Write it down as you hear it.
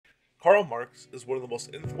Karl Marx is one of the most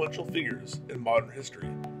influential figures in modern history,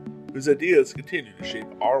 whose ideas continue to shape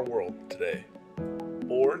our world today.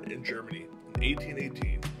 Born in Germany in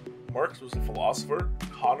 1818, Marx was a philosopher,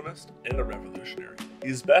 economist, and a revolutionary. He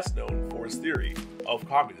is best known for his theory of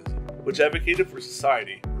communism, which advocated for a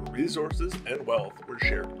society where resources and wealth were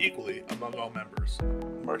shared equally among all members.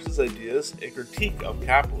 Marx's ideas and critique of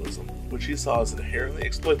capitalism, which he saw as inherently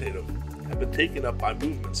exploitative, have been taken up by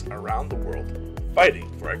movements around the world fighting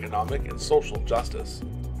for economic and social justice.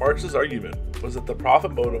 Marx's argument was that the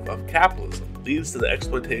profit motive of capitalism leads to the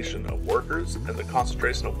exploitation of workers and the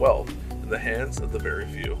concentration of wealth in the hands of the very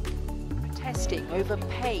few. Protesting over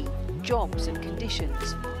pay, jobs and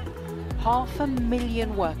conditions.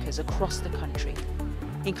 500,000 workers across the country,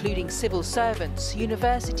 including civil servants,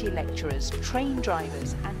 university lecturers, train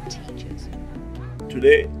drivers and teachers.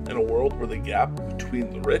 Today, in a world where the gap between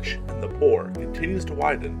the rich and the poor continues to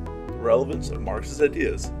widen, the relevance of Marx's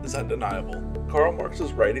ideas is undeniable. Karl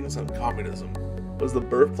Marx's writings on communism was the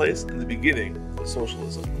birthplace and the beginning of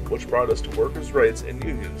socialism, which brought us to workers' rights and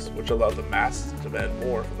unions, which allowed the masses to demand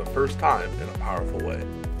more for the first time in a powerful way.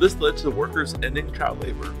 This led to the workers ending child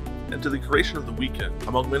labor and to the creation of the weekend,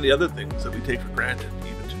 among many other things that we take for granted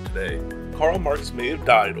even to today. Karl Marx may have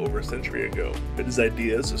died over a century ago, but his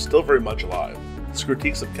ideas are still very much alive. His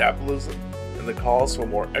critiques of capitalism and the calls for a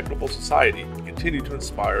more equitable society continue to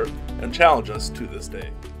inspire and challenge us to this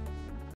day.